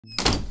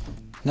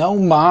No,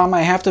 Mom,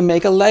 I have to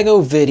make a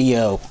Lego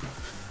video.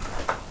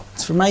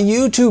 It's for my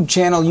YouTube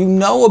channel, you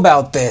know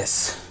about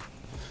this.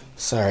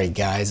 Sorry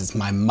guys, it's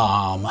my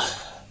mom.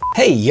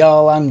 Hey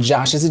y'all, I'm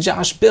Josh. This is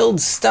Josh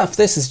Builds Stuff.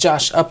 This is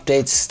Josh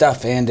Updates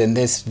Stuff, and in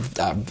this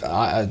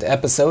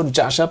episode of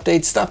Josh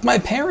Updates Stuff, my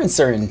parents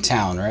are in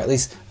town, or at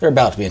least they're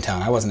about to be in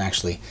town. I wasn't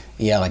actually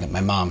yelling at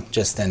my mom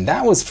just then.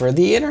 That was for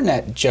the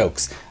internet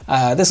jokes.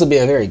 This will be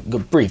a very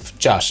brief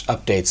Josh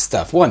Updates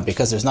Stuff. One,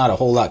 because there's not a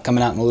whole lot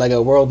coming out in the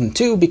Lego world, and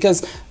two,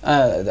 because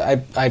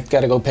I've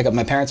got to go pick up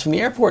my parents from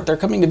the airport. They're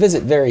coming to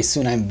visit very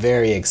soon. I'm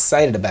very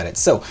excited about it.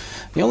 So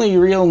the only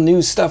real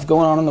new stuff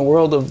going on in the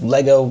world of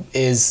Lego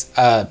is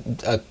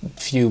a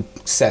few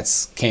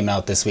sets came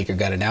out this week or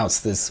got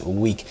announced this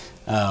week.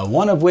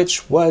 One of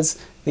which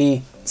was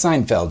the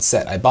Seinfeld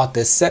set. I bought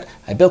this set.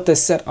 I built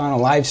this set on a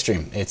live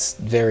stream. It's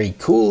very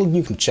cool.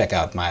 You can check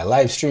out my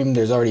live stream.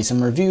 There's already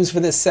some reviews for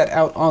this set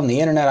out on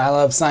the internet. I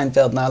love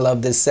Seinfeld and I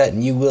love this set,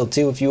 and you will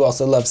too if you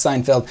also love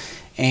Seinfeld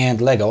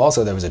and Lego.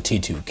 Also, there was a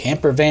T2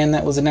 camper van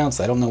that was announced.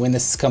 I don't know when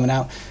this is coming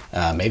out.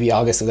 Maybe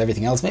August with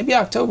everything else. Maybe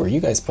October. You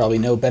guys probably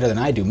know better than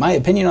I do. My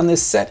opinion on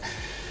this set,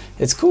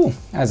 it's cool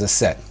as a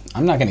set.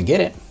 I'm not going to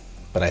get it,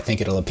 but I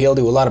think it'll appeal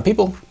to a lot of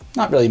people.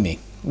 Not really me.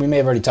 We may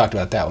have already talked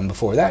about that one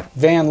before. That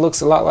van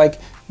looks a lot like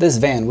this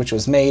van, which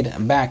was made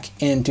back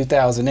in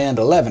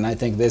 2011. I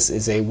think this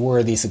is a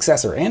worthy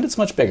successor, and it's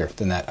much bigger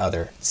than that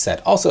other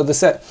set. Also, the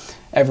set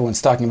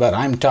everyone's talking about,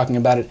 I'm talking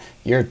about it,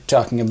 you're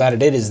talking about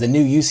it. It is the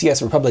new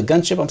UCS Republic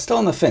Gunship. I'm still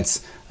on the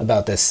fence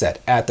about this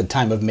set at the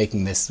time of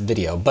making this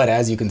video, but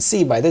as you can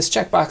see by this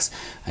checkbox,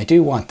 I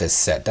do want this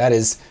set. That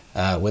is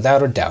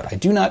without a doubt. I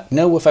do not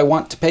know if I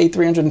want to pay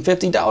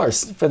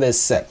 $350 for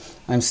this set.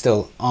 I'm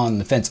still on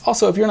the fence.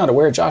 Also, if you're not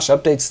aware, Josh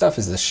Updates Stuff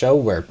is the show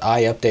where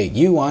I update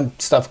you on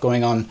stuff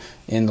going on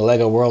in the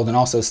Lego world, and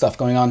also stuff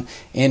going on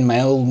in my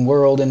own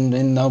world and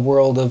in the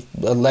world of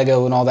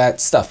Lego and all that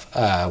stuff.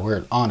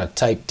 We're on a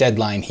tight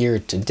deadline here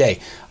today.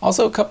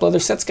 Also, a couple other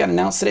sets got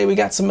announced today. We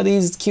got some of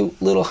these cute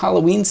little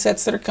Halloween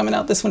sets that are coming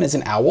out. This one is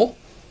an owl.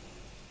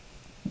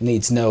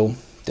 Needs no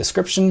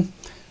description,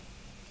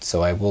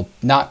 so I will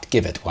not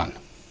give it one.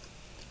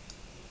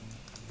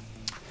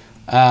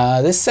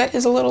 This set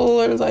is a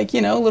little, like,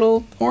 you know,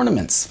 little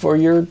ornaments for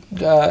your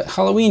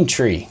Halloween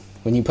tree.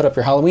 When you put up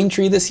your Halloween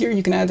tree this year,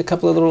 you can add a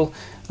couple of little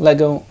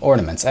Lego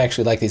ornaments. I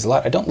actually like these a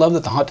lot. I don't love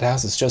that the haunted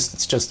house is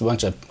just a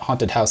bunch of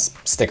haunted house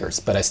stickers,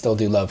 but I still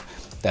do love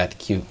that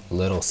cute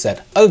little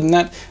set. Other than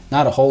that,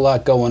 not a whole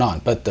lot going on,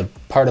 but the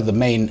part of the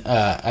main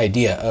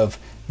idea of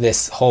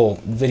this whole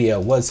video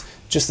was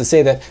just to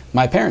say that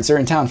my parents are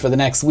in town for the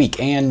next week,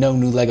 and no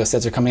new Lego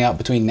sets are coming out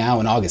between now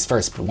and August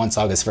 1st. But once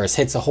August 1st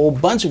hits, a whole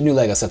bunch of new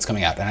Lego sets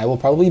coming out, and I will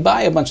probably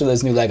buy a bunch of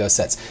those new Lego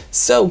sets.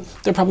 So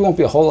there probably won't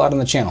be a whole lot on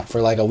the channel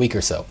for like a week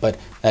or so, but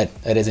that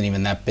isn't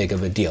even that big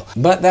of a deal.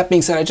 But that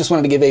being said, I just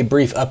wanted to give a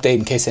brief update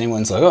in case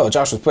anyone's like, oh,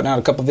 Josh was putting out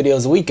a couple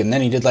videos a week, and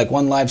then he did like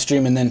one live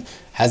stream and then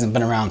hasn't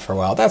been around for a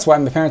while. That's why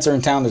my parents are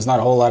in town. There's not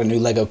a whole lot of new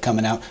Lego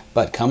coming out,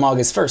 but come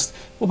August 1st,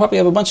 we'll probably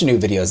have a bunch of new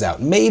videos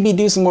out. Maybe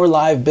do some more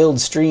live build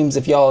streams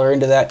if y'all are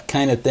into that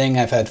kind of thing.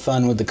 I've had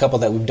fun with the couple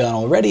that we've done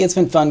already. It's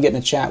been fun getting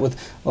a chat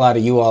with a lot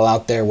of you all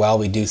out there while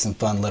we do some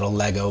fun little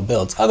Lego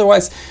builds.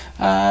 Otherwise,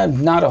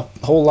 not a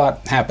whole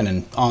lot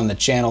happening on the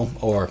channel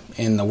or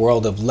in the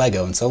world of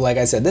Lego. And so, like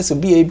I said, this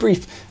would be a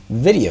brief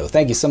video.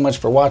 Thank you so much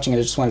for watching. I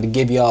just wanted to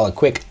give you all a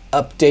quick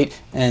update,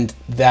 and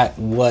that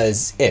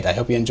was it. I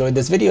hope you enjoyed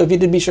this video. If you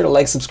did, be sure to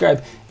like,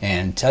 subscribe,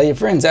 and tell your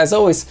friends. As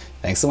always,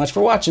 thanks so much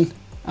for watching.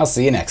 I'll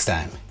see you next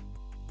time.